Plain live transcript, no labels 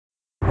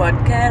What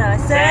can I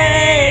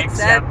say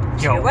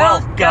except you're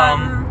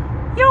welcome.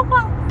 You're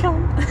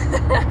welcome.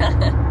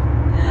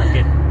 That's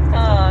good.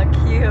 Oh,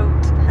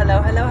 cute.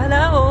 Hello, hello,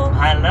 hello.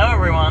 Hello,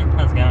 everyone.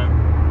 How's it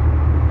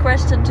going?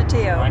 Question to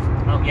Tio.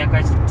 Oh, yeah,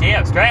 question to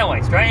Tio. Straight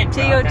away, straight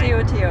into Tio, it. Okay.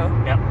 Tio.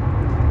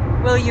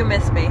 Yep. Will you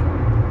miss me?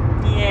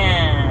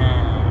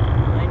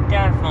 Yeah, I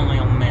definitely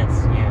will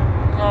miss you.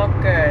 Oh,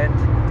 good.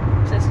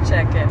 Just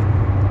checking.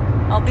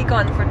 I'll be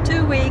gone for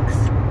 2 weeks.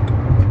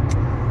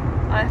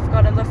 I've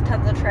got a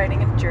Lufthansa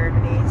training in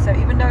Germany, so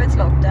even though it's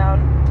lockdown,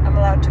 I'm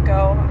allowed to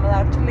go. I'm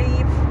allowed to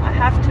leave. I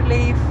have to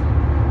leave.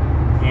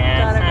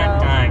 Yeah,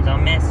 sad times. I'll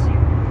miss you.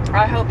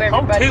 I hope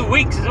everybody... 2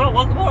 weeks as well.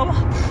 What am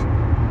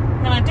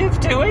I going to do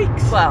for 2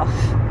 weeks? Well,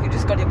 you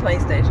just got your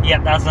PlayStation.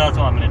 Yep, that's what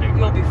I'm going to do.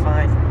 You'll be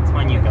fine. It's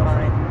my new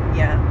girlfriend. Fine.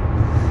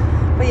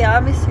 Yeah. But yeah, I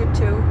miss you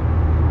too.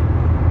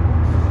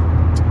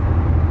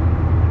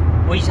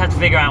 We just have to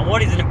figure out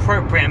what is an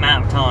appropriate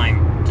amount of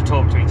time to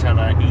talk to each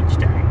other each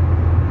day.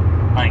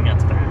 I think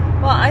that's fair.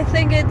 Well, I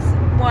think it's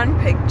one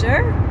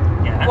picture.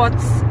 Yeah.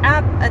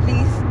 WhatsApp, at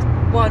least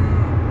one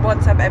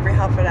WhatsApp every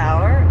half an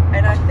hour.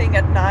 And I think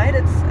at night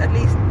it's at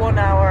least 1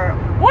 hour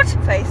What?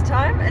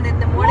 FaceTime. And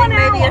in the morning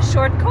maybe a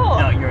short call.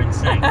 No, you're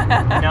insane.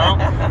 No,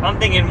 I'm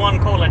thinking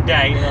one call a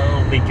day,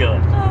 that'll be good.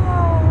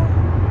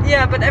 Oh.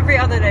 Yeah, but every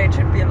other day it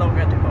should be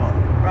longer to call,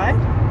 right?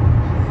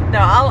 No,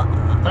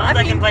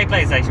 I can play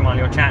PlayStation while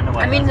you're chatting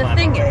away. I mean, the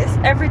thing is,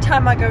 every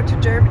time I go to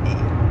Germany,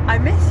 I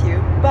miss you,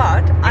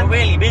 but I'm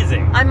really busy.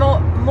 I'm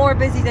more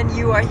busy than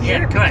you are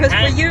here, correct. because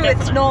for you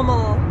Definitely. it's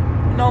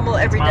normal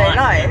everyday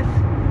life.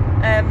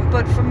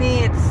 But for me,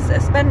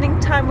 it's spending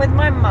time with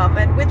my mum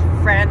and with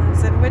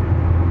friends and with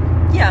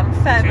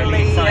family. It's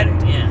really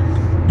exciting,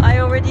 and I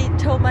already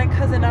told my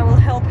cousin I will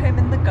help him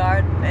in the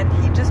garden, and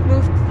he just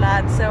moved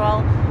flat, so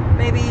I'll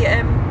maybe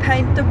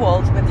paint the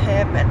walls with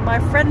him. And my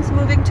friend's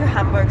moving to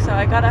Hamburg, so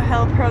I gotta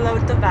help her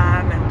load the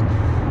van.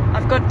 And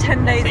I've got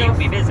 10 days so you'll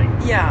be busy.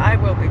 Yeah, I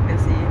will be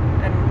busy.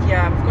 And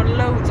yeah, I've got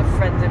loads of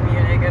friends in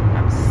Munich, and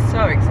I'm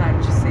so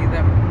excited to see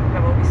them.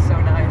 That will be so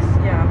nice.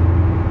 Yeah.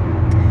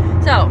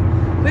 So,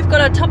 we've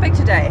got a topic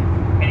today.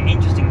 An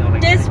interesting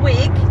topic. This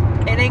week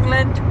in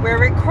England, we're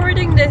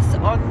recording this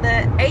on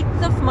the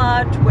 8th of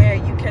March, where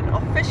you can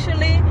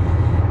officially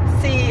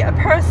see a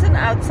person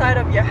outside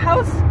of your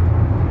house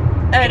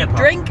and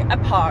drink a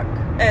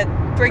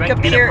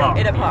beer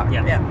in a park.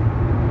 Yeah.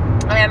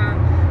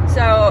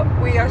 So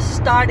we are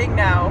starting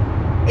now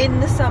in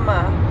the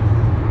summer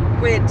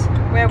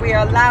where we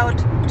are allowed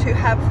to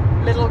have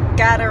little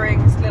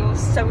gatherings, little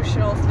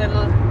socials,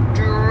 little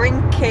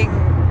drinking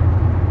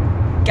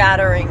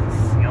gatherings.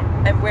 Yep.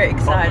 And we're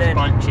excited.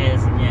 Bottomless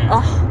brunches and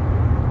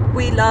Oh,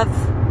 we love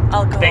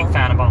alcohol. Big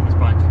fan of bottomless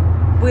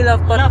brunch. We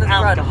love bottomless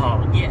brunch.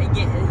 Alcohol.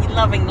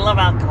 Love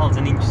alcohol is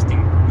an interesting.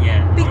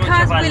 Yeah.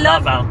 Because I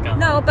love alcohol.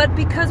 No, but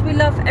because we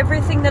love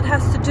everything that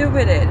has to do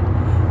with it.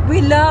 We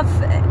love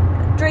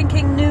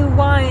drinking new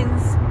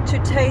wines to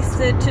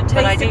taste it, to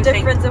taste the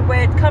difference of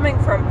where it's coming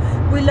from.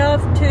 We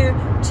love to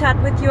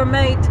chat with your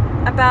mate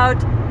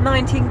about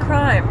 19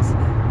 crimes.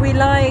 We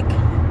like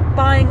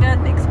buying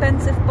an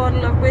expensive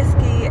bottle of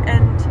whiskey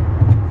and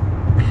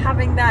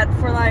having that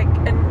for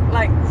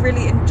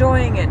really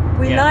enjoying it.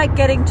 We like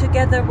getting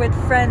together with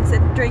friends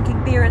and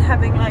drinking beer and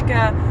having like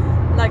a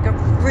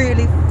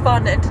really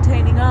fun,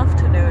 entertaining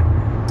afternoon.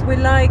 We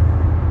like.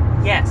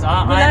 Yes,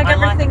 I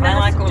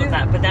like all of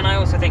that, but then I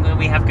also think that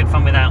we have good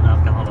fun without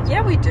alcohol as well.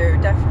 Yeah, we do,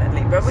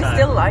 definitely, but we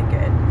still like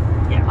it.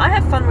 Yeah. I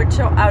have fun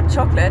without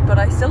chocolate, but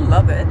I still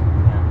love it.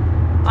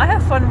 Yeah. I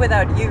have fun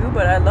without you,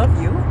 but I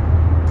love you.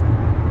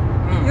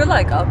 You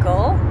like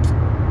alcohol.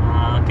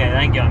 Okay,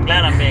 thank you. I'm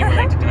glad I'm being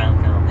related to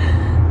alcohol.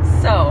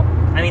 So.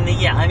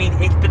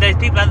 But there's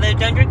people out there who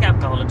don't drink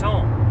alcohol at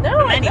all.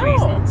 No, for many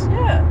reasons.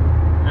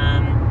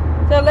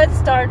 Yeah. So let's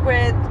start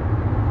with,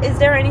 is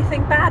there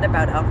anything bad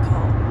about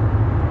alcohol?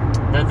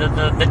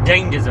 The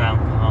dangers of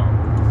alcohol.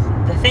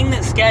 The thing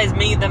that scares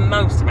me the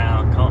most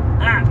about alcohol,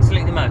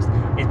 absolutely most,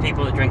 is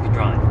people that drink and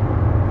drive.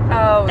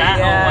 Oh,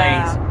 that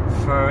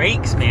always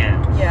freaks me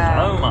out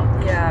so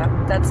much. Yeah,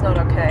 that's not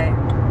okay.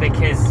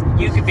 Because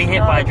you could be hit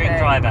by a drink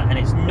driver and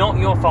it's not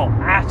your fault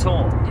at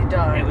all. You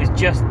don't. It was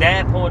just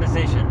their poor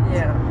decision.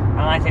 Yeah.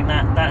 And I think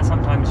that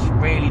sometimes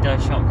really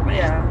does shock me.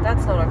 Yeah,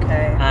 that's not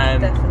okay.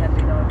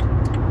 Definitely not.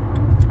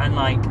 And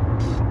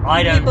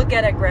I don't. People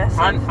get aggressive.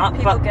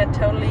 People get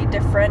totally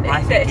different.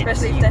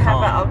 Especially if they have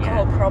an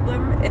alcohol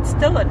problem. It's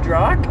still a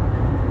drug.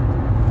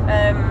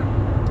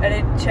 And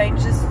it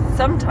changes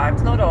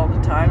sometimes, not all the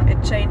time.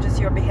 It changes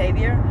your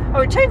behavior.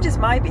 Oh, it changes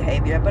my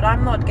behavior, but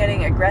I'm not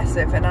getting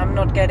aggressive and I'm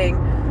not getting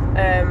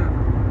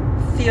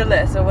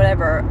fearless or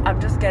whatever. I'm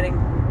just getting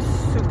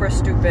super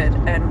stupid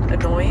and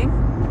annoying.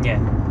 Yeah.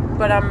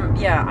 But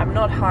I'm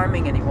not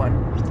harming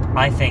anyone.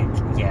 I think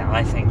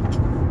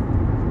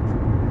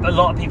a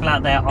lot of people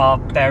out there are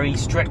very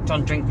strict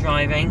on drink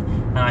driving,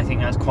 and I think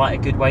that's quite a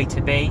good way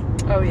to be.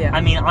 Oh, yeah. I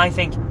mean, I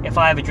think if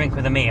I have a drink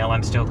with a meal,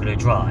 I'm still going to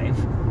drive,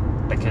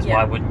 because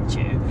why wouldn't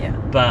you? Yeah.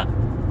 But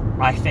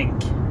I think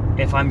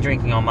if I'm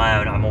drinking on my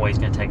own, I'm always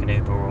going to take an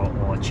Uber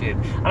or a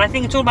tube. And I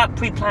think it's all about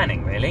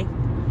pre-planning, really.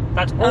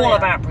 That's all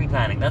about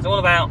pre-planning. That's all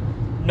about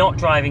not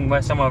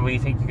driving somewhere where you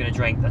think you're going to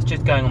drink. That's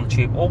just going on the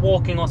tube or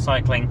walking or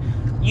cycling.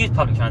 Use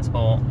public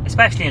transport,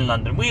 especially in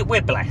London.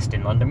 We're blessed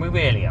in London. We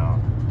really are,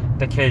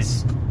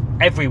 because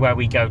everywhere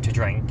we go to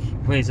drink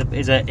is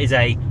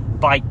a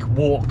bike,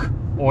 walk,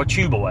 or a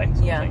tube away.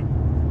 Yeah.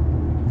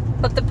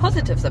 But the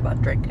positives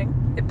about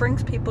drinking, it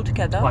brings people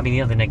together. Well, I mean,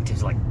 the other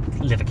negatives like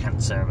liver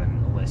cancer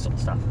and all this sort of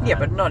stuff. Yeah,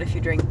 but not if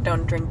you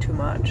don't drink too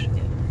much.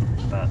 Yeah.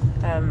 But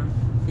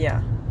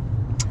yeah.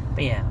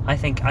 But yeah, I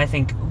think.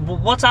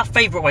 What's our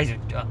favourite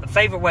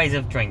ways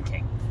of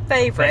drinking?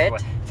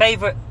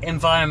 Favourite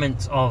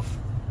environments of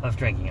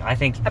drinking. I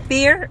think a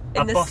beer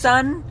in the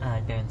sun.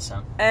 Beer in the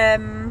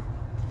sun.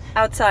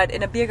 Outside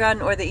in a beer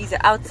garden or the easy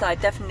outside.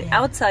 Definitely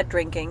outside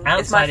drinking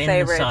outside is my favorite. Outside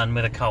in the sun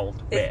with a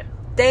cold beer.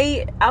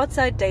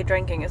 Outside day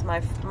drinking is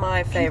my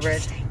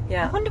favorite.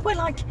 Yeah. I wonder where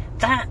like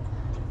that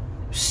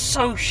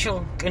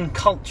social and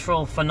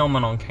cultural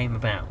phenomenon came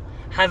about.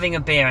 Having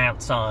a beer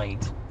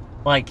outside,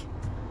 like.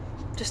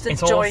 Just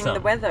enjoying awesome. the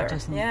weather.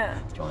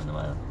 Enjoying the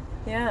weather.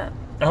 Yeah.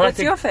 What's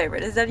your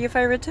favourite? Is that your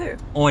favourite too?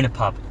 Or in a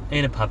pub.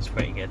 In a pub's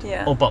pretty good.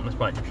 Yeah. Or bottomless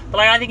brunch.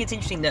 But I think it's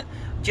interesting that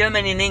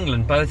Germany and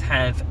England both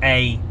have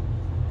a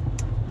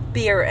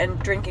beer and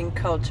drinking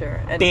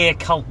culture. And beer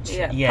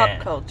culture. Yeah.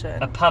 Pub culture.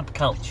 A pub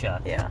culture.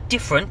 Yeah.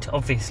 Different,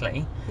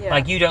 obviously. Yeah.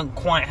 Like you don't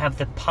quite have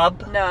the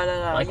pub.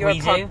 No. Like You're we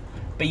do.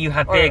 But you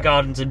have beer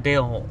gardens and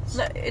beer halls.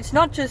 No, it's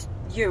not just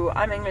you.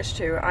 I'm English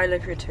too. I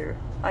live here too.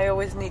 I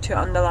always need to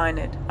underline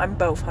it. I'm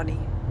both, honey.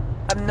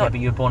 I'm not. Yeah, but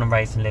you were born and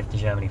raised and lived in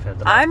Germany for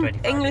the last 25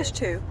 years. I'm English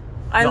too.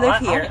 I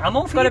live here. I'm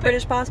all for got you, a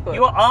British passport.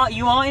 You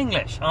are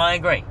English. I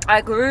agree.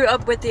 I grew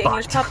up with the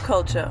English pub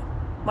culture.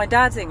 My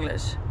dad's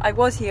English. I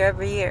was here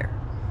every year.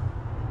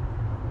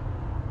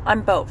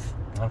 I'm both.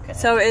 Okay.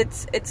 So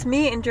it's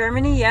me in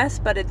Germany, yes,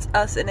 but it's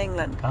us in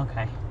England.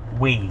 Okay.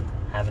 We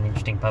have an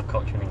interesting pub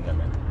culture in England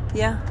then.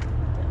 Yeah.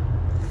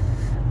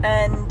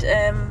 And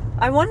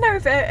I wonder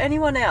if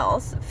anyone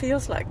else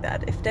feels like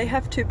that. If they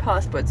have two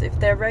passports, if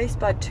they're raised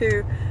by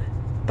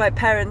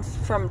parents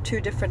from two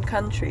different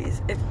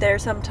countries, if they're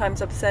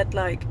sometimes upset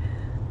like,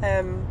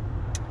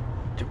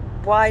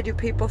 why do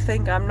people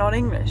think I'm not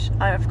English?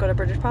 I've got a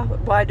British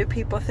passport. Why do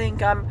people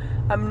think I'm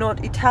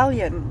not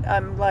Italian?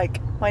 I'm like,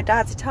 my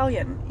dad's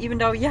Italian, even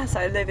though yes,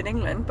 I live in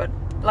England, but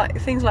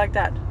like things like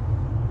that.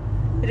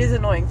 It is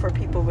annoying for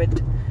people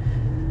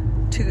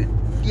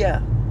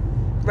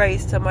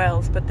raised somewhere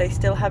else, but they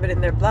still have it in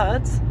their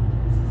bloods.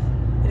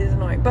 It is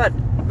annoying, but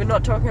we're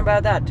not talking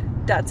about that.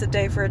 That's a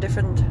day for a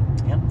different.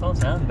 Yeah, thought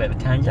so. A bit of a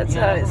tangent.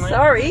 Sorry,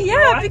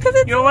 right. Because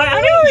it's. You're right.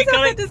 I know it's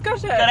a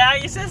discussion. Got it out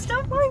of your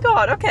system. Oh my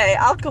god. Okay,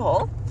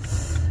 alcohol.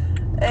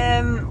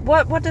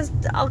 What does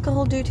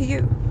alcohol do to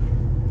you?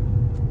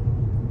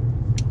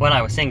 When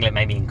I was single, it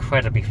made me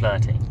incredibly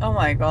flirty. Oh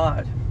my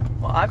god.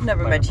 Well, I've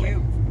never met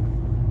you.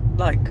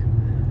 Like.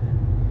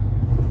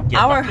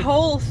 Yeah, our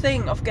whole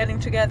thing of getting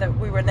together,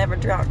 we were never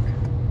drunk.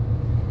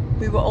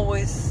 We were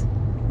always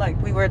like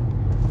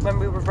when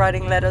we were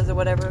writing letters or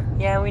whatever.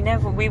 Yeah, we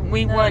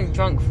weren't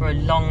drunk for a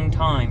long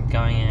time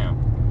going out.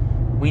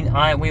 We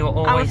were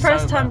always our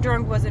first sober. time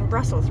drunk was in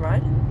Brussels,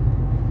 right?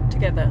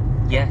 Together.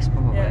 Yes,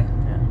 probably. Yeah.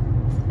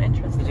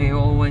 Interesting. Because we were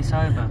always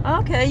sober.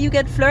 Okay, you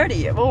get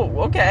flirty. Oh,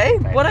 okay.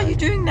 Maybe. What are you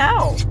doing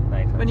now?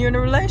 Maybe. When you're in a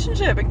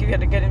relationship and you're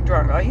getting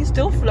drunk, are you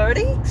still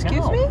flirty?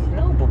 Excuse me?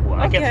 No, but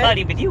I get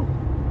flirty with you.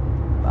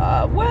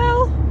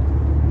 Well.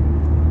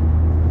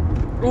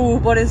 Ooh,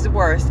 what is the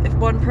worst? If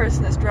one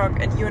person is drunk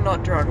and you're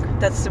not drunk,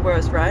 that's the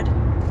worst, right?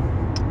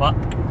 What?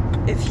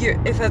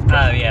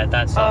 Oh yeah,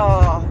 that's.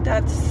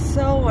 That's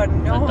so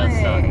annoying. That does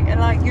suck. And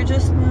like you're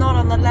just not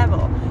on the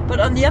level. But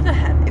on the other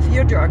hand, if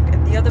you're drunk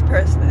and the other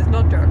person is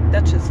not drunk,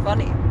 that's just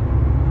funny.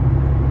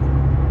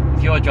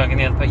 If you're drunk and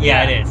the other person,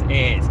 yeah, it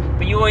is.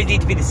 But you always need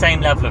to be the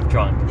same level of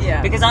drunk.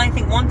 Yeah. Because I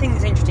think one thing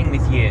that's interesting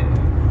with you,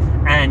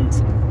 and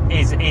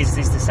is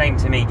this the same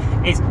to me?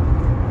 Is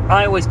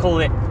I always call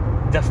it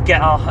the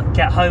get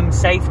home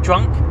safe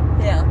drunk.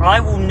 Yeah. I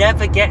will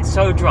never get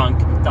so drunk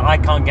that I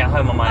can't get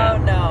home on my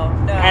own.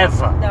 Oh no.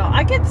 Ever. No,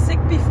 I get sick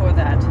before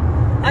that.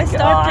 I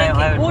start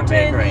drinking water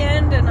in the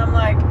end, and I'm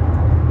like,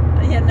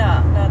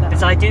 no.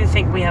 Because I do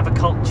think we have a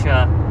culture,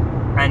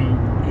 and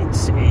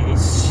it's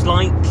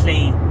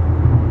slightly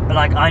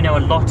like I know a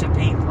lot of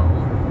people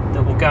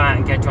that will go out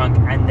and get drunk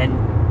and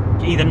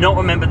then either not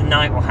remember the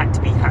night or had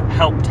to be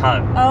helped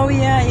home. Oh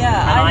yeah.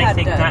 And I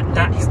think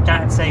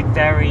that's a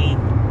very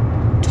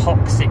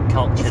toxic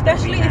culture.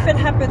 Especially if it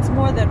happens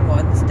more than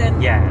once,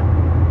 then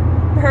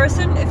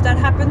person, if that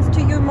happens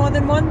to you more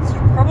than once, you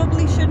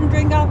probably shouldn't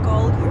drink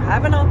alcohol. You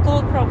have an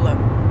alcohol problem.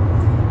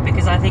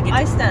 Because I think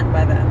I stand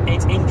by that.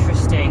 It's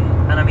interesting,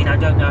 and I mean I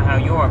don't know how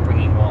your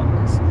upbringing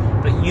was,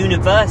 but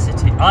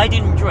university, I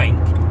didn't drink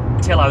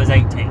till I was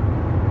 18.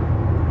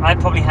 I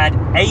probably had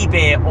a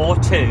beer or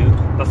two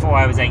before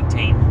I was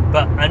 18,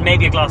 and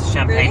maybe a glass of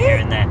champagne here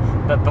and there.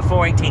 But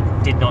before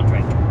 18, did not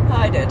drink.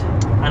 I did.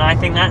 And I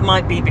think that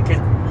might be because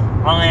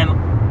I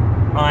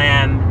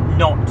am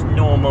not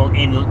normal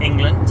in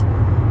England,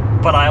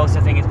 but I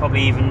also think it's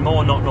probably even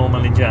more not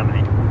normal in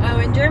Germany. Oh,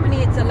 in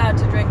Germany it's allowed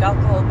to drink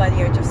alcohol by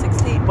the age of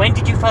 16. When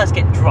did you first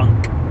get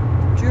drunk?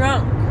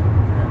 Drunk?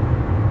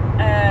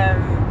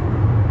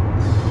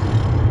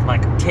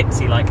 Like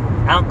tipsy, like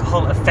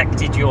alcohol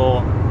affected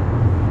your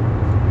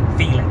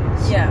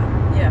feelings? Yeah.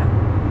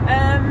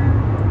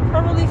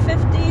 Probably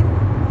 15.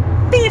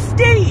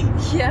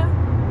 50? Yeah.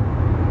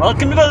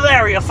 Welcome to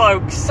Bavaria,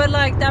 folks! But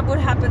like that would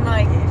happen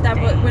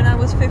when I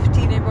was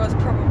 15 it was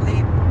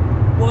probably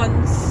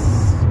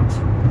once,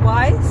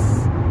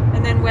 twice,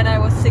 and then when I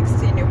was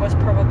 16 it was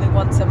probably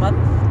once a month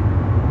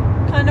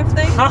kind of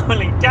thing.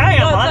 Holy damn,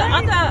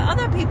 well,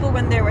 other people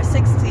when they were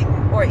 16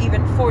 or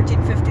even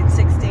 14, 15,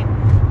 16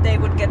 they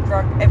would get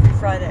drunk every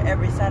Friday,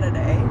 every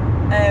Saturday.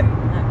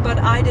 But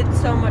I did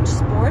so much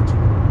sport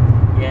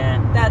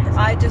that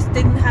I just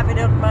didn't have it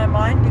on my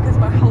mind because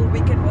my whole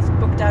weekend was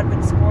booked out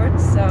with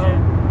sports. So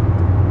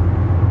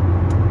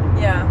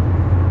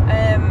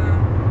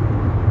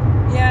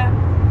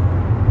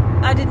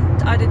I didn't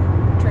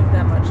drink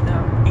that much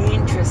now.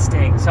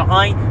 Interesting. So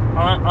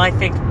I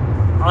think,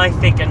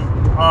 and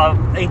our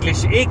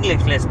English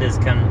listeners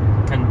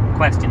can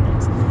question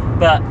this,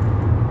 but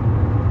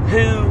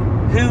who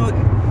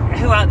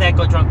out there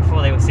got drunk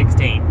before they were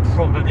 16?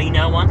 Probably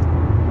no one.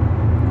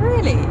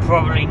 Really?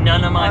 Probably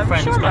none of my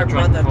friends got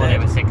drunk before they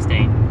were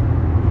 16.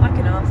 I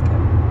can ask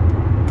him.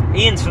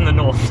 Ian's from the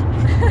north.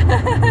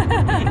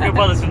 Your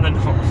brother's from the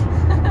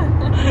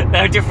north.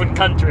 They're a different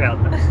country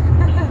out there.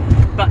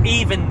 But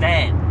even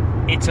then,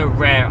 it's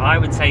I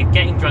would say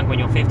getting drunk when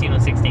you're 15 or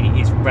 16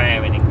 is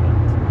rare in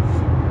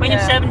England. When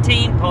you're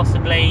 17,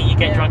 possibly, you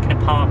get drunk in a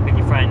park with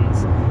your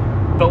friends.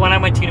 But when I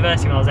went to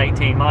university when I was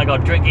 18, my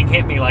God, drinking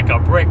hit me like a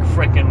brick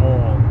frickin'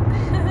 wall.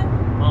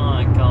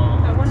 My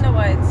God. I wonder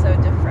why it's so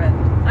different.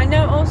 I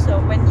know also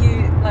when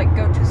you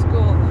go to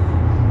school,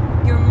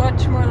 you're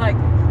much more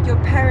your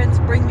parents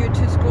bring you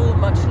to school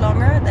much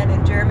longer than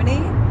in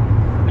Germany.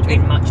 Which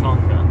means much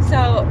longer.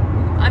 So,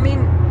 I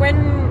mean,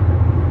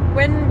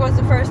 when was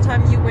the first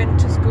time you went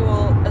to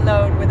school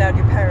alone without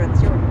your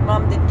parents? Your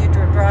mom didn't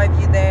drive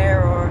you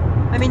there, or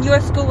I mean, your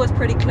school was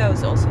pretty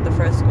close. Also, the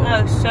first school.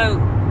 No, so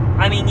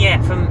I mean,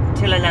 from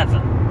till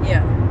 11.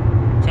 Yeah.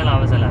 Till I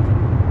was 11.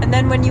 And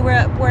then when you were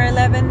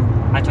 11,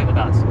 I took the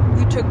bus.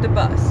 You took the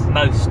bus.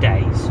 Most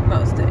days.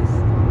 Most days.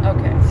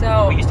 Okay,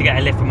 so we used to get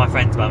a lift from my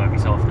friend's mum every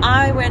so often.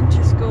 I went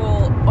to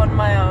school on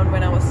my own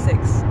when I was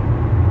 6.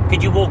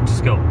 Could you walk to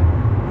school?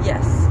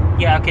 Yes.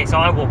 Yeah, okay, so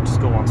I walked to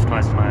school once or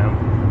twice on my own.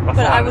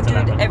 But I would do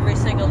it every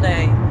single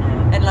day.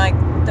 And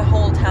the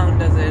whole town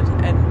does it.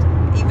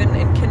 And even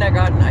in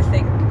kindergarten, I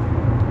think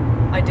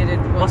I did it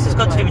once. What's this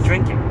got to do with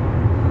drinking?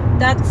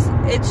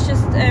 It's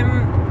just,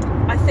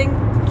 I think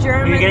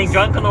Germans... Were you getting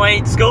drunk on the way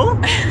to school?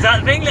 Is that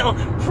the thing? Little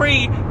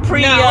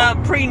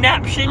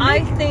pre-nap shindig?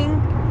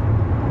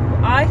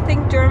 I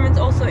think Germans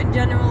also in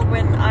general,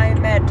 when I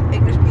met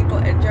English people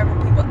and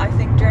German people, I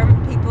think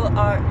German people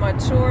are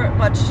mature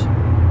much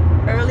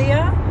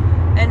earlier,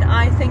 and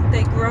I think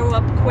they grow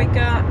up quicker,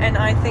 and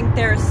I think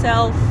they're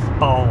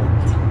bold.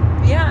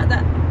 Yeah,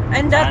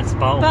 that's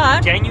bold.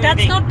 But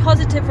that's not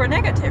positive or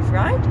negative,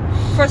 right?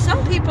 For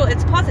some people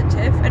it's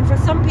positive, and for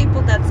some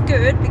people that's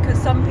good, because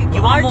some people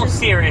you are more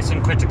serious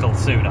and critical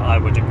sooner, I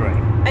would agree.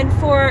 And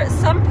for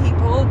some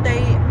people,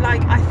 they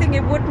I think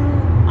it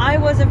wouldn't. I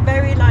was a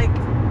very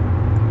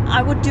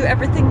I would do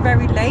everything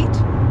very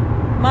late.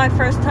 My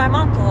first time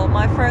alcohol,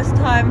 my first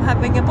time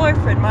having a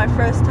boyfriend, my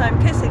first time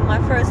kissing, my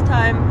first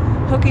time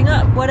hooking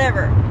up,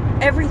 whatever.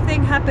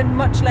 Everything happened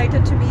much later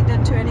to me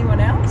than to anyone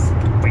else.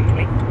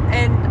 Really?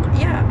 And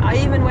I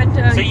even went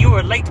to... So you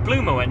were a late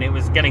bloomer when it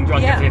was getting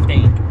drunk at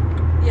 15?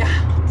 Yeah.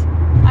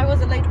 I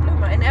was a late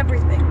bloomer in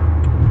everything.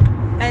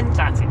 And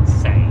that's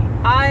insane.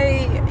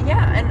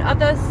 And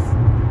others...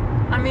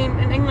 I mean,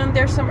 in England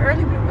there's some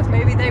early bloomers.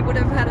 Maybe they would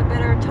have had a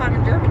better time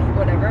in Germany,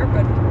 whatever.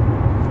 But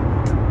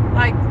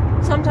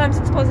sometimes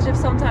it's positive,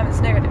 sometimes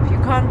it's negative. You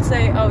can't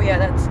say, oh yeah,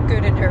 that's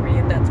good in Germany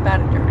and that's bad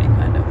in Germany,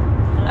 kind of.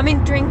 I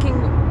mean,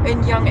 drinking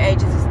in young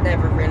ages is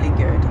never really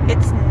good.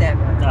 It's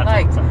never.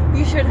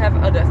 You should have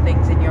other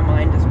things in your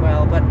mind as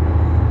well. But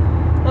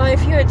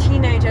if you're a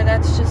teenager,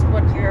 that's just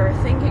what you're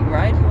thinking,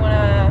 right? You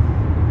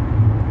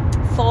want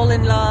to fall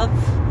in love,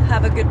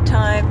 have a good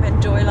time,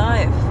 enjoy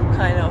life,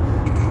 kind of.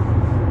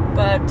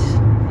 But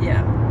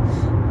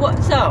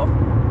so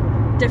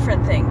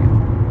different thing.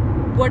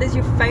 What is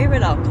your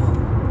favorite alcohol?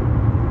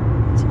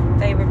 What's your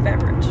favorite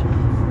beverage?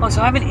 Oh,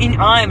 so I have an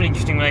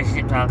interesting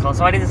relationship to alcohol.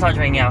 So I didn't start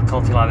drinking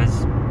alcohol till I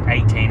was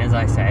 18, as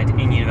I said,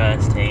 in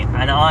university,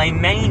 and I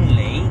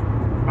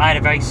had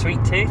a very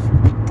sweet tooth.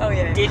 Oh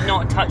yeah. Did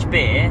not touch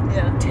beer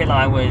till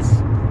I was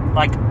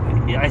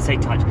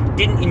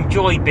didn't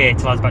enjoy beer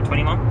till I was about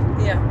 21.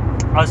 Yeah.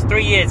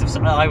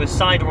 I was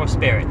cider or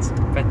spirits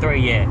for 3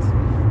 years.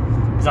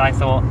 Because I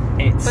thought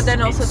it's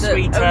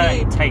sweeter,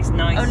 it tastes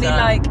nicer. Only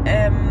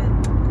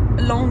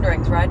long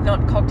drinks, right?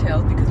 Not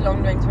cocktails, because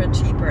long drinks were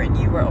cheaper and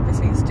you were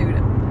obviously a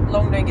student.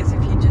 Long drink is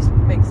if you just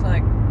mix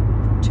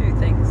 2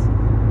 things.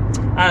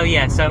 Oh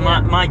yeah, so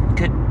my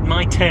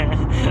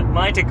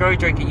to go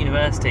drink at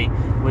university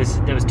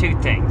there was 2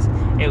 things.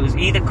 It was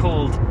either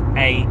called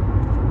a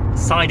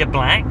cider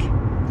black,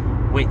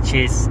 which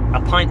is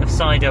a pint of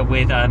cider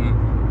with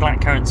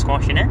blackcurrant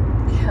squash in it.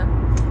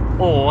 Yeah.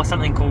 Or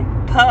something called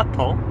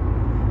purple,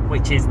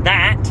 which is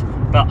that,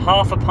 but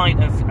half a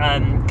pint of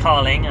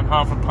Carling and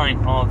half a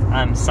pint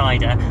of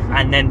cider,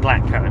 and then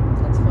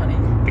blackcurrant. That's funny.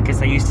 Because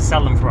they used to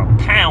sell them for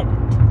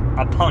 £1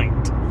 a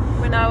pint.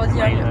 When I was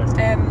young,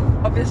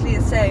 obviously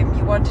the same.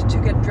 You wanted to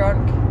get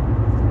drunk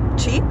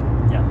cheap.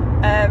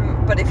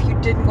 Yeah. But if you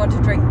didn't want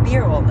to drink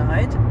beer all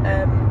night,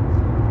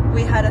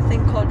 we had a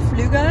thing called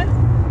Flügel,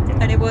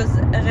 and it was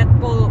a Red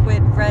Bull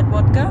with red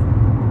vodka.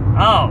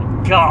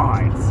 Oh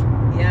God!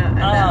 Yeah,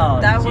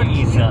 and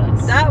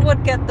that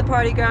would get the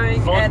party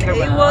going, vodka, and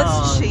it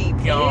was cheap.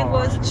 God. It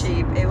was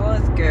cheap. It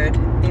was good.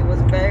 It was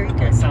very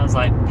good. It sounds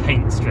like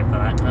paint stripper.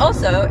 That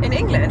also, in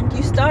England,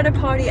 you start a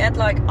party at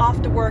like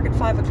after work at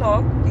 5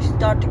 o'clock. You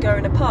start to go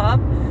in a pub,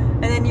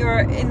 and then you're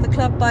in the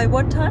club by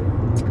what time?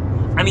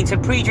 I mean, so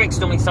pre-drinks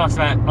normally starts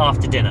about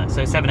after dinner,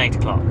 so 7, 8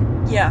 o'clock.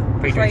 Yeah,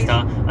 pre-drink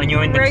start, and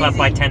you're in the club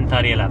by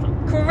 10:30,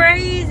 11.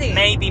 Crazy.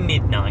 Maybe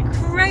midnight.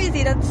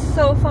 Crazy. That's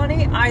so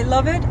funny. I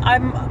love it.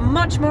 I'm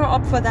much more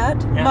up for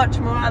that. Yeah. Much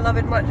more. I love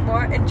it much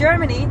more. In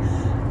Germany,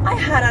 I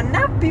had a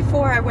nap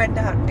before I went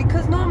out,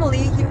 because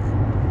normally you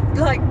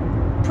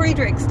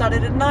pre-drink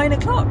started at 9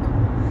 o'clock.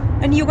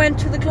 And you went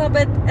to the club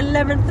at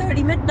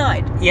 11:30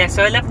 midnight. Yeah,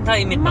 so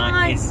 11:30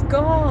 midnight My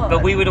God.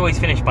 But we would always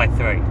finish by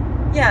 3.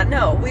 Yeah,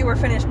 no, we were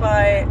finished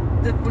by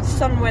the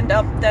sun went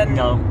up then.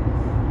 No.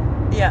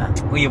 Yeah.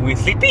 Were you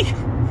sleepy?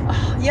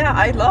 Yeah,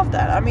 I love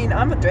that. I mean,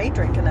 I'm a day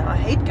drinker now. I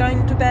hate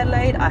going to bed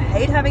late. I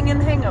hate having a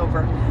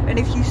hangover. And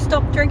if you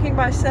stop drinking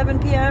by 7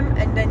 p.m.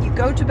 and then you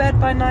go to bed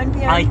by 9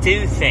 p.m. I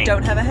do think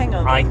don't have a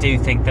hangover. I do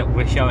think that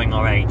we're showing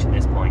our age at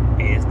this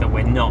point, is that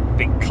we're not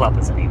big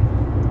clubbers anymore.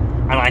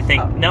 And I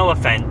think, no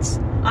offence,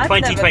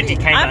 2020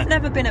 came out. I've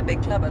never been a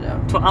big clubber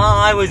though.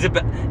 I was a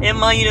bit in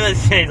my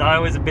university days. I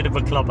was a bit of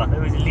a clubber. It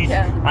was at least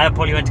I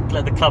probably went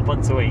to the club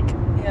once a week.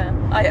 Yeah,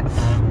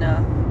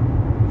 no.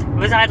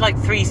 Because I had like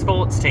 3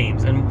 sports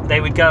teams, and they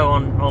would go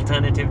on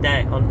alternative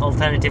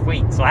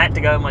weeks, so I had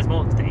to go in my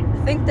sports team.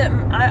 I think that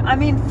I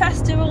mean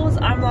festivals.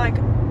 I'm like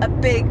a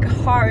big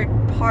hard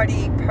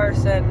party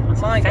person.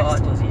 My God,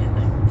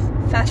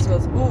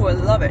 festivals. Ooh, I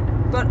love it.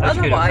 But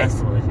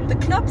otherwise, the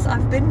clubs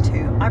I've been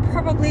to, I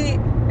probably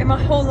in my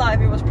whole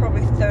life it was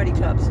probably 30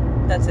 clubs.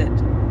 That's it.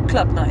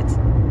 Club nights.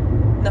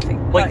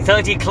 Nothing. Wait,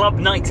 30 club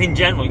nights in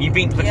general? You've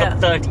been to the club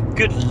 30?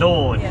 Good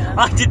Lord! Yeah.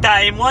 I did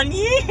that in 1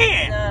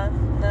 year.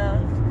 No.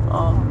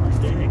 Oh my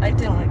God. I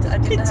didn't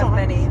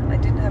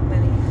have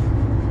many.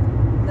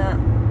 No.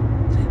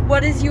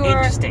 What is your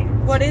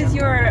interesting? What is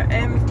your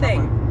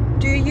thing?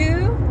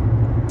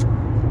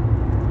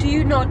 Do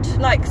you not,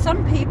 like,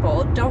 some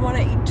people don't want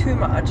to eat too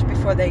much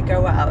before they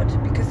go out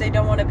because they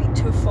don't want to be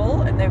too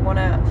full and they want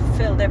to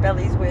fill their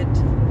bellies with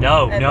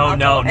no.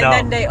 And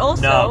then they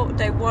also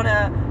they want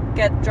to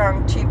get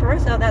drunk cheaper,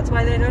 so that's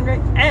why they don't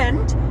drink.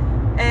 And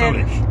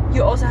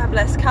you also have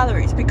less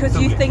calories because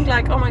you think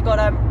like, oh my God,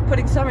 I'm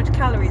putting so much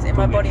calories in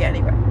my body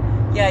anyway.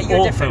 Yeah,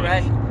 you're different,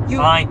 right?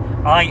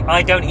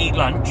 I don't eat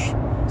lunch,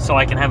 so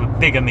I can have a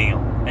bigger meal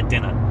at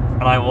dinner,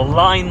 and I will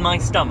line my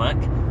stomach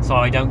so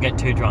I don't get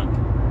too drunk.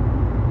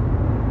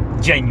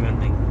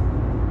 Genuinely.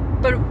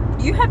 But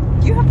you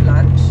have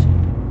lunch.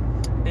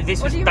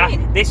 This was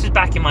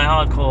back in my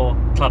hardcore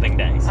clubbing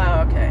days.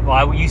 Oh, okay.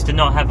 Well, I used to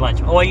not have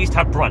lunch. I used to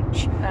have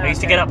brunch. I used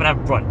to get up and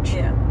have brunch.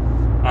 Yeah.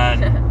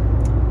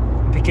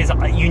 Because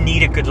you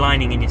need a good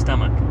lining in your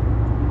stomach.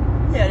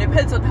 Yeah, it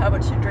depends on how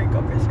much you drink,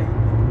 obviously.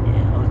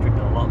 Yeah, I was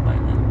drinking a lot back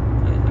then.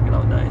 Those were good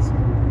old days.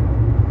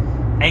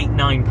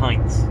 8-9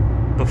 pints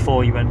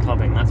before you went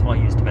clubbing. That's what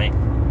I used to be.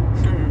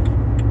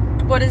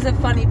 What is a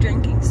funny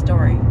drinking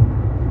story?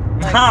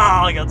 Like,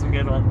 I got some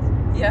good ones.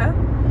 Yeah?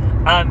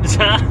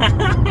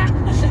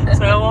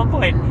 So at one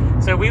point,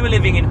 so we were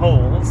living in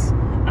halls,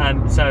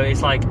 so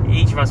it's like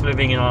each of us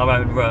living in our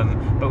own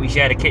room, but we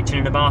shared a kitchen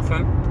and a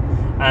bathroom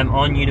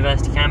on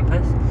university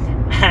campus.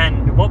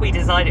 And what we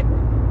decided,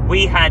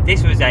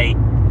 this was a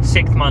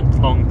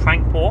 6-month-long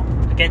prank war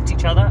against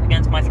each other,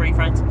 against my 3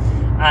 friends.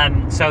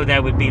 So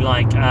there would be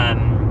like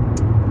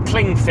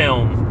cling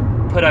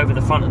film put over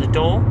the front of the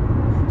door.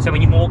 So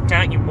when you walked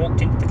out, you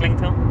walked into the cling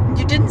film.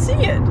 You didn't see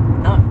it?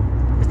 No,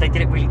 because they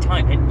did it really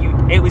tight,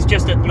 and it was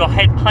just at your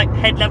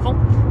head level,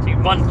 so you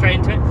run straight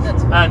into it.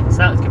 That's fun. So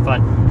that was good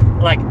fun.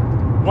 Like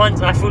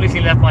once I foolishly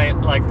left my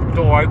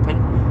door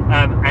open,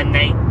 and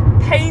they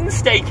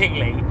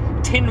painstakingly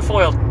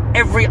tinfoiled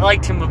every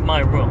item of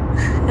my room,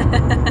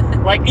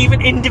 like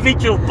even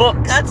individual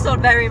books. That's not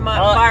very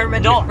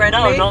environmentally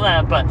friendly. No, not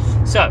that. But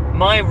so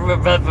my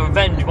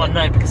revenge one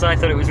night, because I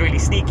thought it was really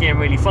sneaky and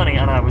really funny,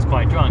 and I was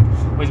quite drunk,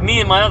 was me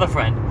and my other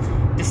friend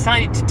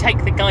decided to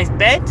take the guy's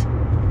bed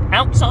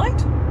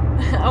outside.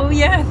 Oh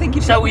yeah, I think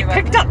you. So we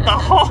picked up the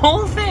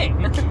whole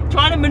thing,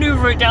 trying to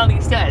maneuver it down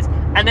these stairs,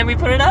 and then we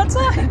put it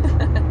outside.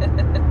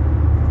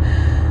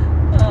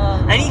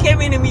 And he came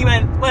in and we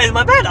went, "Where's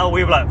my bed?" Oh,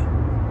 we were like,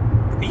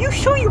 "Are you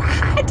sure you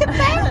had a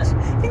bed?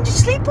 Didn't you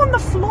sleep on the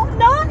floor?"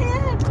 No,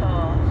 yeah.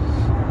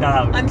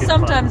 I'm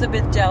sometimes a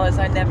bit jealous.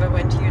 I never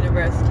went to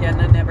university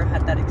and I never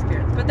had that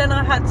experience. But then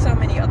I had so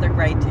many other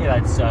great... You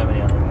had so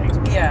many other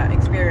experiences. Yeah,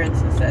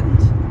 experiences and...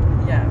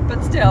 Yeah,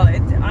 but still,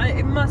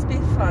 it must be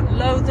fun.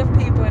 Loads of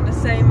people in the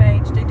same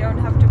age. They don't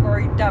have to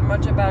worry that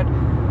much about...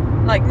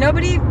 Like,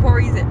 nobody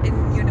worries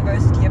in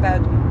university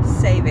about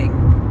saving.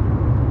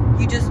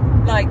 You just,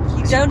 like,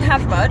 you don't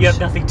have much. You have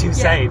nothing to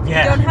save,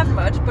 yeah. You don't have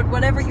much, but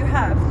whatever you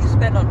have, you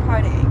spend on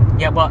partying.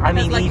 Yeah, well, I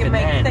mean, that's like even your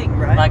main then, thing,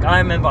 right? like, I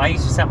remember I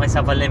used to set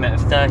myself a limit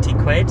of 30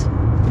 quid.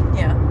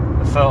 Yeah.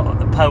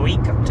 Per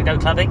week to go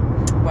clubbing.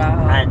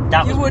 Wow. And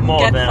that was more than...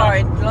 You wouldn't get far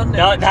in London.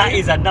 No, that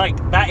is a night.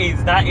 That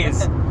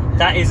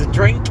is a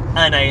drink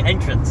and a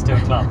entrance to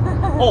a club.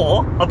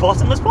 Or a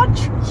bottomless punch.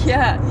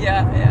 Yeah.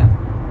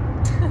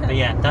 But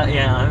yeah,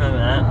 I remember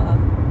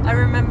that. I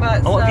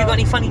remember... Oh, have you got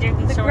any funny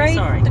drinking stories?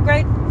 Sorry. The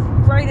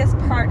greatest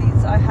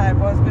parties I had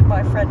was with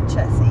my friend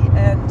Jessie,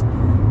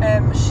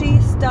 and she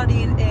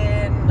studied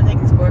in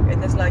Regensburg in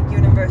this like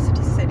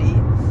university city,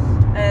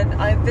 and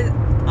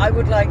I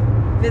would like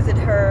visit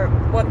her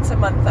once a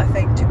month, I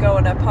think, to go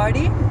on a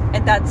party,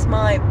 and that's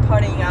my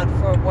partying out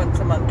for once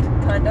a month,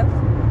 kind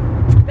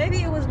of.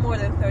 Maybe it was more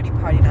than 30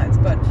 party nights,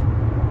 but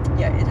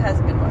yeah, it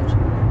hasn't been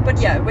much.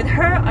 But yeah, with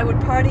her I would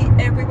party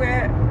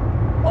everywhere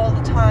all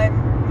the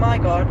time, my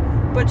god.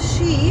 But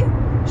she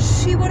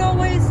would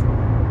always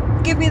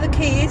give me the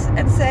keys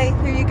and say,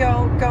 here you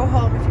go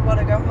home if you want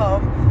to go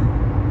home.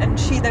 And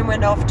she then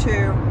went off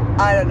to,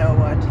 I don't know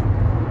what.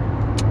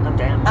 Oh,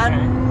 damn.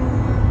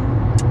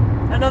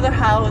 Okay. Another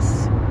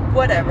house,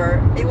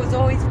 whatever. It was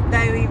always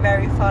very,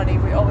 very funny.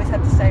 We always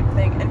had the same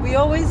thing. And we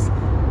always,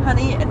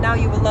 honey, and now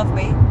you will love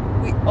me,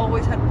 we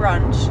always had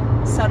brunch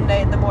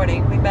Sunday in the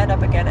morning. We met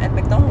up again at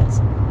McDonald's.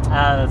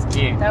 Ah, that's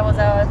cute. That was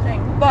our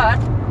thing. But,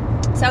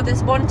 so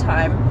this one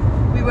time,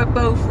 we were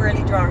both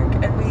really drunk,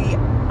 and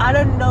I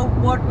don't know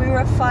what we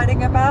were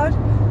fighting about,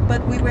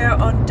 but we were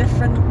on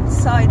different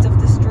sides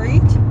of the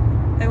street.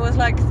 There was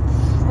like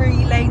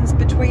 3 lanes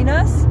between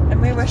us,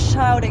 and we were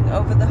shouting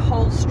over the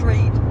whole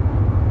street.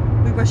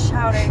 We were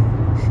shouting.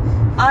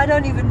 I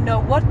don't even know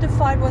what the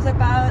fight was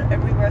about,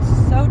 and we were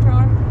so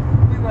drunk.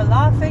 We were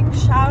laughing,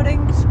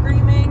 shouting,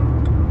 screaming.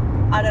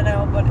 I don't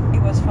know, but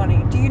it was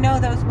funny. Do you know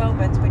those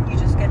moments when you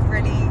just get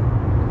really...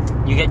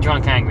 You get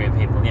drunk angry at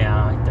people,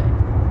 yeah, I do.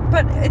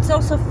 But it's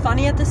also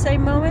funny at the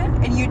same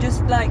moment, and you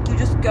just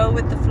go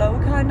with the flow,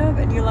 kind of,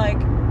 and you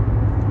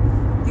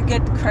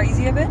get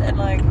crazy a bit, and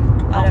like, I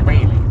don't know.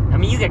 Really. I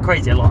mean, you get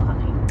crazy a lot,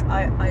 honey.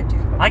 I do.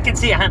 I can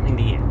see it happening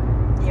to you.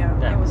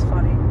 Yeah, it was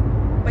funny.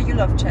 But you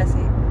love Jessie.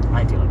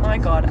 I do love Jessie. Oh my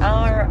god,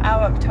 our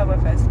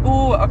Oktoberfest.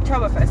 Ooh,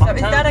 Oktoberfest. So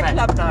is that a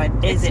club night?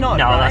 It's not,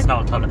 right? That's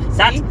not a club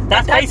night.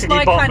 That's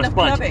basically bottomless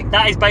punch.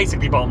 That is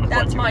basically bottomless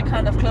punch. That's my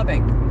kind of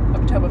clubbing.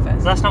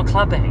 Oktoberfest. That's not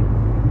clubbing.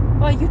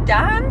 Well, you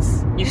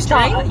dance. You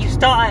start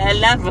at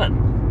 11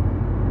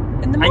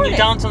 in the morning, and you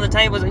dance on the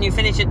tables, and you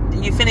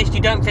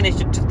don't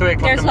finish at 3 o'clock.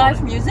 There's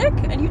live music,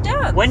 and you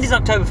dance. When does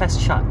Oktoberfest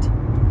shut?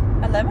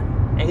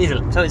 11. It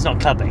is, so it's not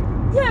clubbing.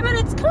 Yeah, but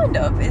it's kind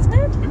of, isn't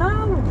it?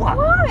 No. What?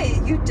 Why?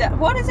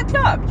 What is a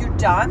club? You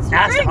dance. You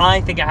drink. I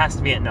think it has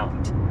to be at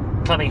night.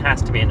 Clubbing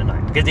has to be in the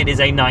night because it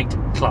is a night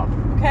club.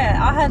 Okay,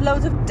 I had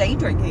loads of day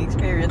drinking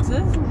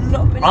experiences.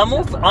 Not many. I'm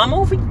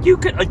all for you.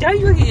 Day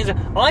drinking is.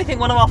 I think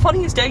one of our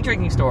funniest day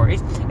drinking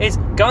stories is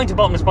going to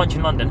Bottomless Punch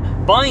in London,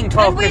 buying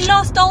 12. And we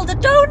lost all the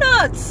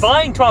donuts.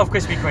 Buying 12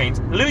 Krispy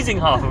Kremes, losing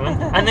half of them,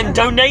 and then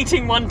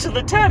donating one to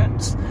the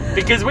Thames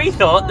because we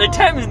thought the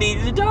Thames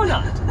needed a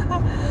donut.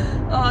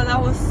 Oh,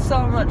 that was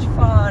so much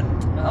fun.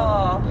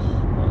 Oh,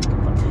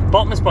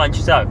 Bottomless Punch.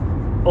 So.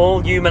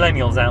 All you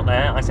millennials out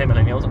there, I say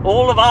millennials,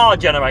 all of our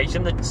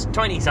generation, the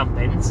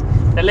 20-somethings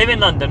that live in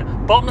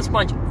London, Bottomless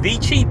Punch, the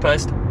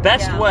cheapest,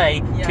 best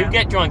way to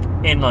get drunk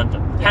in London.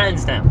 Yeah.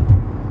 Hands down.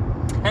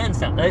 Hands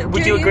down.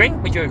 Would you agree?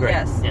 Would you agree?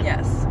 Yes,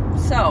 yes.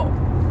 So,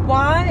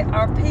 why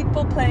are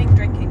people playing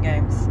drinking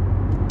games?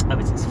 Oh,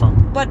 it's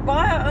fun. But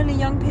why are only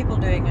young people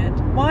doing it?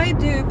 Why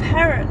do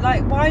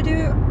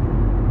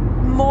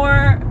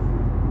more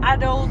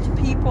adult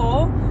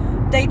people,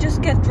 they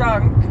just get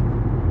drunk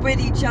with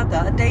each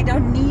other? They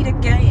don't need a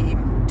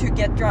game to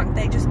get drunk.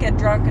 They just get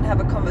drunk and have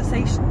a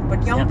conversation.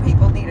 But young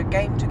people need a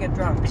game to get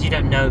drunk. Because you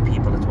don't know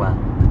people as well.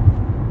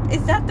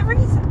 Is that the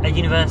reason? At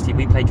university,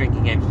 we played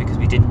drinking games because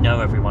we didn't know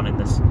everyone in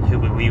this who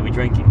we were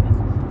drinking with,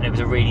 and it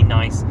was a really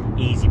nice,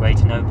 easy way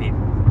to know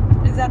people.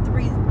 Is that the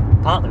reason?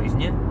 Part of the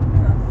reason, yeah.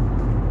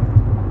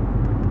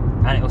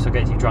 And it also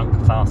gets you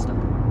drunk faster.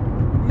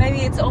 Maybe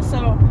it's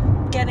also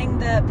getting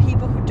the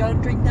people who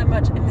don't drink that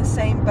much in the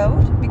same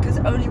boat, because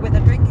only with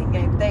a drinking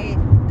game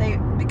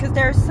because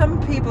there are some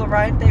people,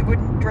 right, they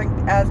wouldn't drink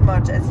as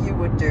much as you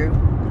would do,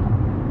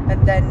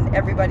 and then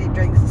everybody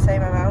drinks the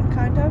same amount,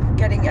 kind of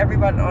getting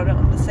everyone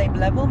on the same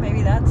level.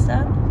 Maybe that's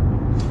that.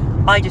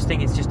 I just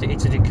think it's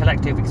a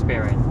collective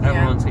experience.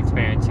 Everyone's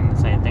experiencing the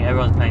same thing.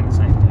 Everyone's playing the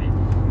same game.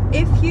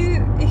 If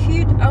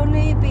you'd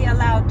only be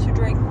allowed to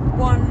drink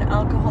one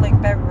alcoholic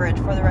beverage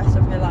for the rest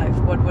of your life,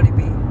 what would it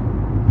be?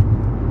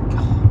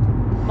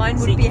 Mine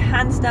would be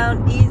hands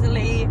down,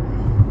 easily.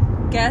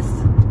 Guess.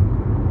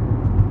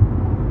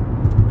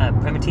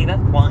 Primitiva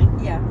wine.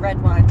 Yeah,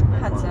 red wine,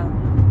 hands down.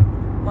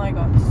 My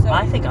God, so.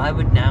 I think I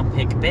would now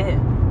pick beer.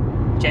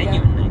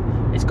 Genuinely,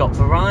 it's got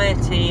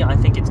variety. I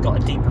think it's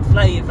got a deeper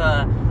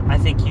flavour. I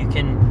think you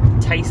can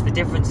taste the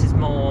differences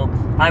more.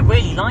 I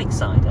really like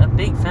cider,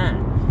 big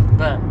fan.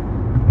 But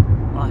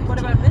what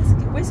about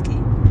whiskey?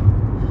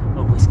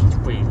 Oh, whiskey's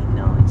really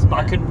nice, but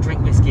I couldn't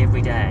drink whiskey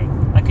every day.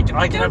 I could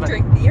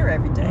drink beer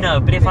every day. No,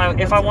 but if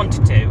I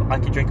wanted to, I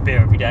could drink beer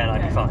every day and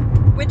I'd be fine.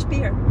 Which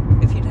beer?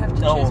 If you'd have to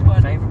choose one. My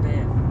favourite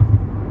beer.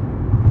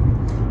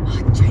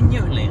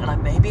 Genuinely, and I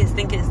maybe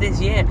think it's this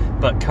year,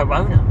 but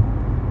Corona.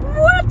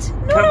 What?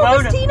 Not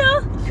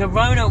Augustina?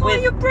 Corona with.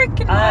 Oh, you're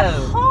breaking my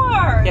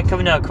heart. Yeah,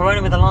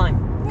 Corona with a lime.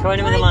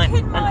 Corona with a lime.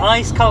 An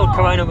ice cold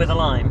Corona with a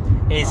lime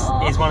is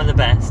one of the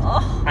best.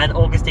 And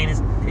Augustine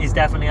is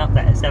definitely up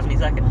there. It's definitely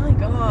second. My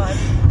God.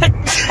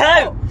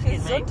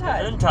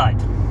 Gesundheit.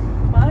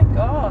 My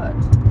God.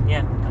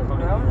 Yeah.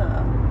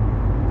 Corona.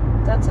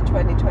 That's a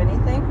 2020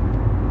 thing,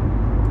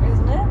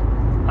 isn't it?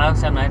 I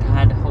also haven't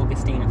had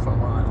Augustina for a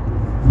while.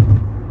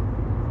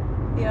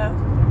 Yeah.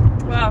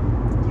 Well,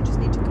 you just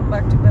need to come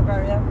back to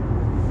Bavaria.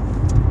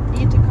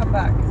 Need to come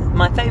back.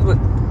 My favourite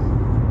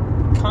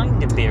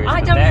kind of beer is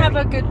I don't have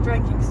a good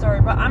drinking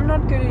story, but I'm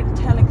not good at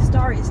telling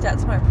stories.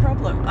 That's my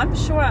problem. I'm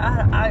sure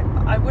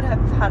I would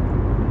have had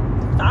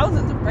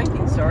thousands of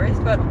drinking stories,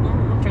 but I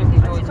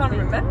just can't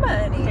remember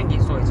any.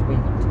 Drinking stories are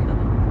weird together.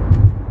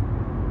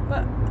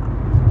 But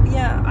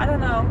yeah, I don't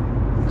know.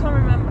 Can't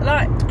remember.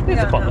 Here's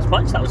the bottomless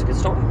punch. That was a good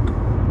story.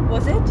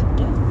 Was it?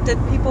 Yeah. Did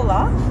people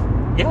laugh?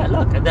 Yeah,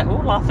 look, they're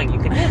all laughing. You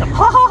can hear them.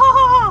 Ha ha ha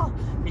ha!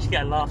 We should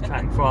get a laugh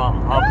track for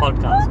our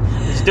podcast.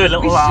 We should do a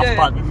little laugh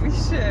button. We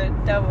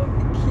should. That would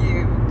be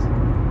cute.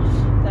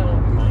 That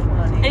would be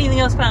funny. Anything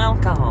else about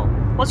alcohol?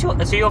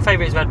 So your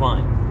favourite is red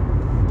wine?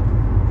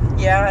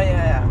 Yeah,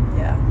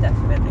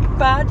 definitely.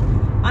 But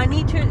I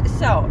need to.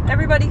 So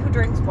everybody who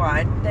drinks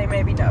wine, they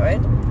maybe know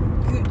it.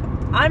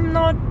 I'm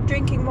not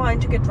drinking wine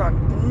to get drunk.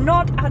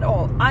 Not at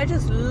all. I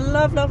just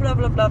love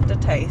the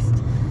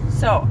taste.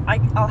 So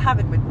I'll have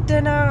it with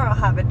dinner. I'll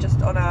have it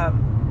just on a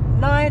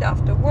night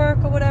after work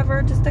or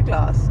whatever, just a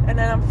glass, and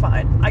then I'm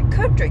fine. I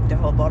could drink the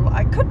whole bottle.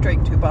 I could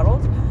drink 2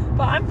 bottles,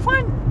 but I'm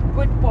fine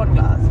with 1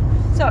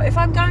 glass. So if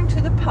I'm going to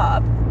the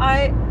pub,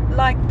 I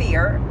like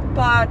beer,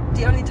 but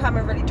the only time I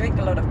really drink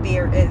a lot of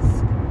beer is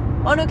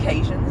on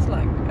occasions.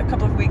 Like a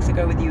couple of weeks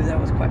ago with you, that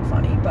was quite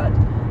funny. But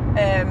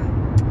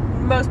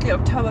mostly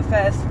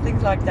Oktoberfest,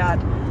 things like that.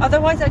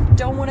 Otherwise, I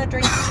don't want to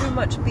drink too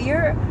much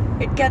beer.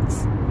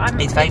 It's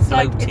very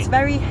floaty. It's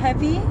very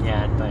heavy.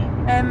 Yeah,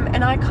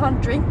 and I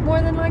can't drink more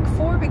than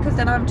 4 because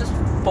then I'm just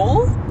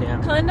full.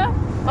 Yeah. Kind of.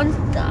 On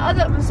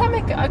some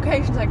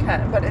occasions I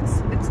can, but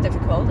it's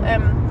difficult.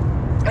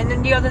 And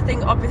then the other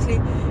thing, obviously,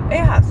 it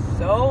has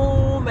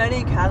so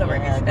many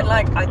calories, and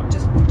I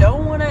just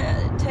don't want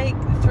to take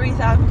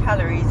 3,000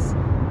 calories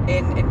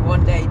in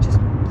one day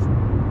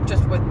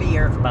just with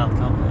beer.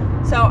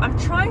 So I'm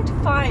trying to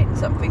find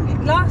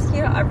something. Last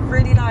year I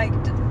really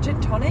liked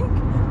gin tonic,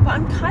 but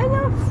I'm kind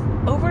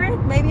of over it.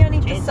 Maybe I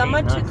need the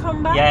summer to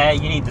come back. Yeah,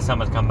 you need the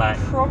summer to come back.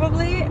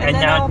 Probably. And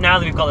now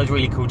that we've got those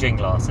really cool gin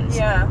glasses.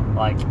 Yeah.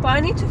 But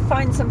I need to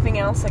find something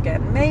else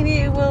again. Maybe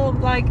it will,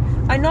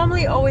 I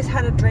normally always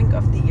had a drink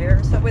of the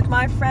year. So with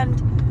my friend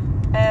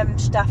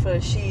Staffel,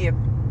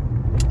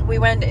 we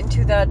went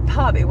into that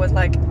pub. It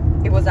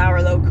was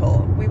our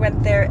local. We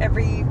went there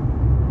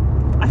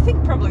I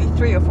think probably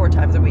 3 or 4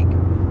 times a week.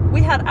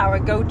 We had our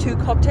go-to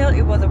cocktail.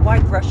 It was a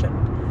White Russian.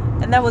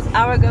 And that was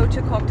our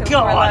go-to cocktail.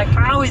 God,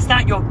 how is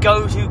that your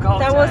go-to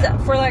cocktail? That was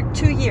for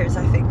 2 years,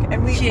 I think.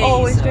 And we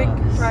always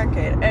drank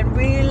it. And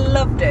we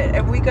loved it.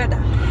 And we got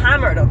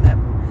hammered on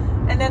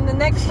them. And then the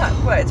next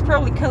time, well, it's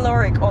probably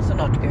caloric, also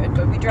not good,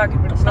 but we drank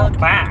it with milk. It's not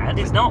bad.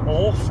 It's not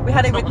awful. We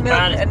had it with milk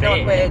and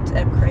not with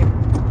cream.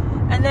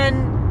 And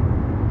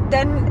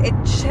then it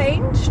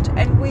changed,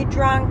 and we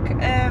drank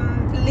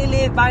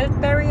Lillet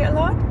Wildberry a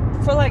lot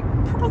for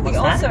probably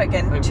also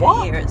again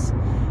 2 years.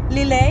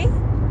 Lillet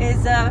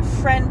is a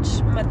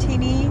French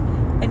martini,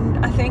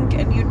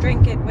 and you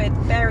drink it with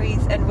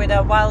berries and with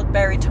a wild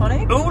berry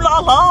tonic. Ooh la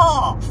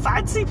la!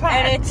 Fancy pants!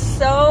 And it's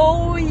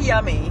so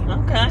yummy.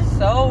 Okay.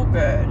 So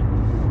good.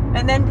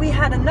 And then we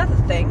had another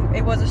thing.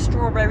 It was a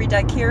strawberry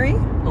daiquiri.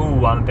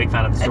 Ooh, I'm a big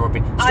fan of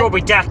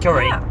strawberry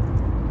daiquiri. Yeah.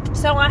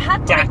 So I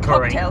had my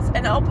cocktails,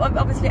 and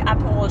obviously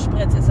Aperol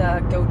Spritz is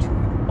a go-to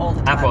all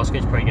the time. Aperol Spritz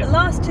is pretty good. The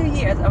last 2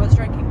 years I was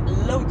drinking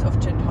loads of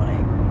gin tonic.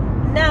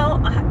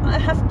 Now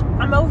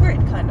I'm over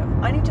it kind of.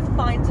 I need to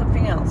find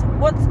something else.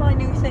 What's my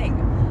new thing?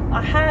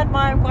 I had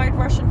my White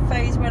Russian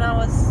phase when I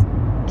was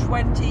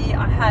 20.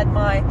 I had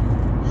my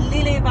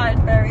Lillet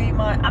Wildberry,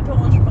 my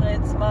Aperol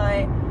Spritz,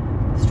 my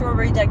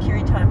strawberry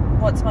daiquiri time.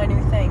 What's my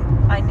new thing?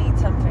 I need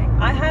something.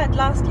 I had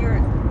last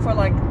year for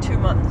 2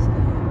 months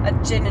a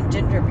gin and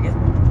ginger beer.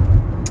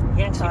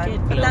 Yes, you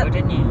did,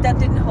 didn't you? That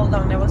didn't hold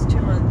long. That was 2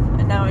 months,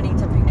 and now I need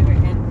something new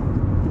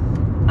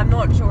again. I'm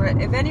not sure.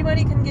 If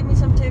anybody can give me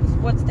some tips,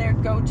 what's their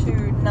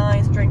go-to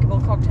nice drinkable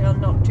cocktail,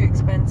 not too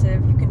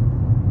expensive? You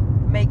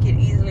can make it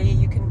easily.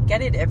 You can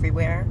get it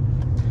everywhere.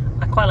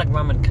 I quite like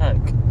rum and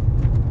coke.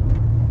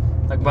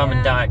 like rum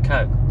and Diet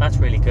Coke. That's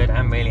really good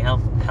and really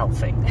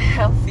healthy.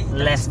 Healthy.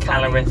 Less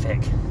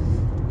calorific.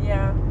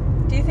 Yeah.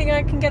 Do you think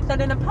I can get that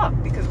in a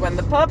pub? Because when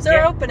the pubs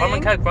are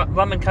opening,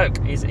 rum and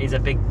Coke is a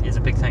big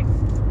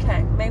thing.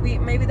 Okay,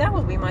 maybe that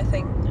will be my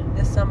thing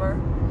this summer.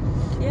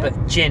 Yeah.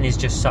 But gin is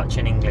just such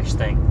an English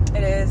thing.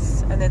 It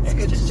is, and it's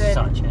good just gin.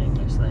 Such an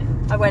English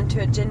thing. I went to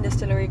a gin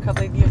distillery a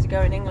couple of years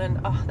ago in England.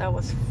 Oh, that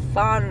was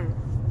fun.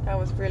 That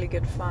was really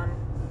good fun.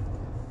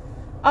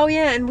 Oh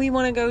yeah, and we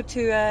want to go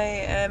to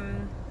a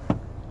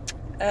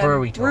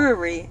brewery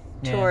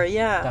tour.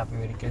 Yeah, that'd be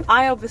really good.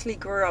 I obviously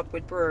grew up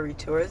with brewery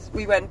tours.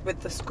 We went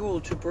with the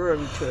school to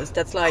brewery tours.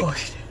 That's like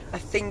a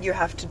thing you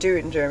have to do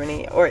in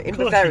Germany or in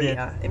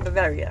Bavaria. In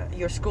Bavaria,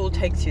 your school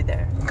takes you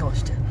there. Of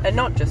course, and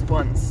not just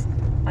once.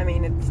 I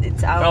mean,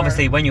 it's our. But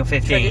obviously, when you're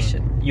 15,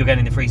 tradition. You're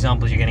getting the free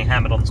samples. You're getting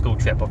hammered on the school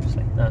trip.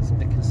 Obviously, that's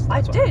because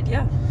I did.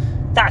 Yeah.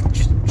 That's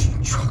just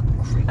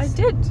crazy. I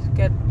did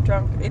get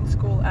drunk in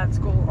school, at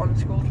school, on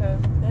school trip.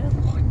 Yeah.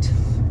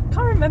 What?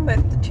 Can't remember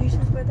if the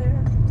teachers were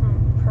there.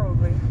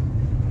 Probably.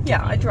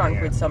 Yeah, I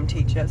drank with some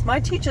teachers.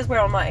 My teachers were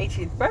on my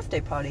 18th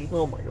birthday party.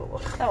 Oh my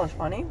god. That was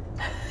funny.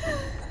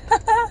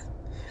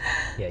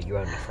 Yeah, you're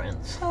only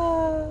friends.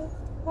 Oh,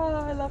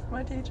 I love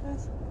my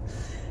teachers.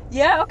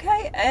 Yeah,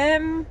 okay.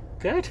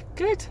 Good.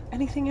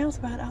 Anything else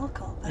about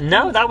alcohol?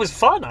 No, that was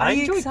fun. I enjoyed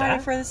that. Are you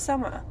excited for the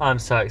summer? I'm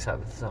so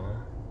excited for the summer.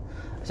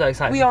 So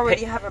excited. We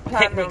already have a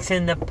plan. Picnics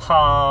in the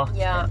park.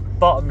 Yeah.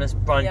 Bottomless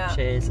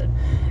brunches and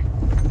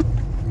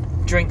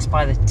drinks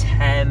by the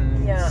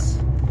Thames. Yeah.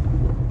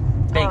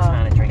 Big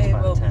fan of drinks by the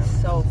It will Thames.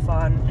 be so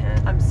fun.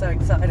 Yeah. I'm so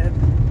excited.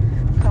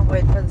 Can't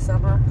wait for the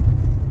summer.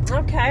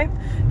 Okay.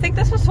 I think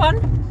this was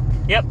fun.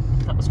 Yep,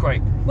 that was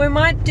great. We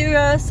might do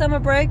a summer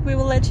break. We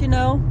will let you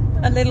know.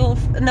 A little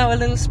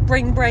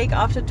spring break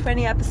after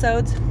 20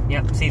 episodes.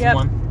 Yep, season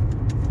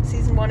 1.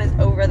 Season 1 is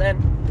over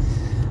then.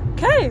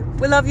 Okay,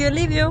 we love you and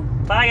leave you.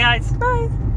 Bye, guys. Bye.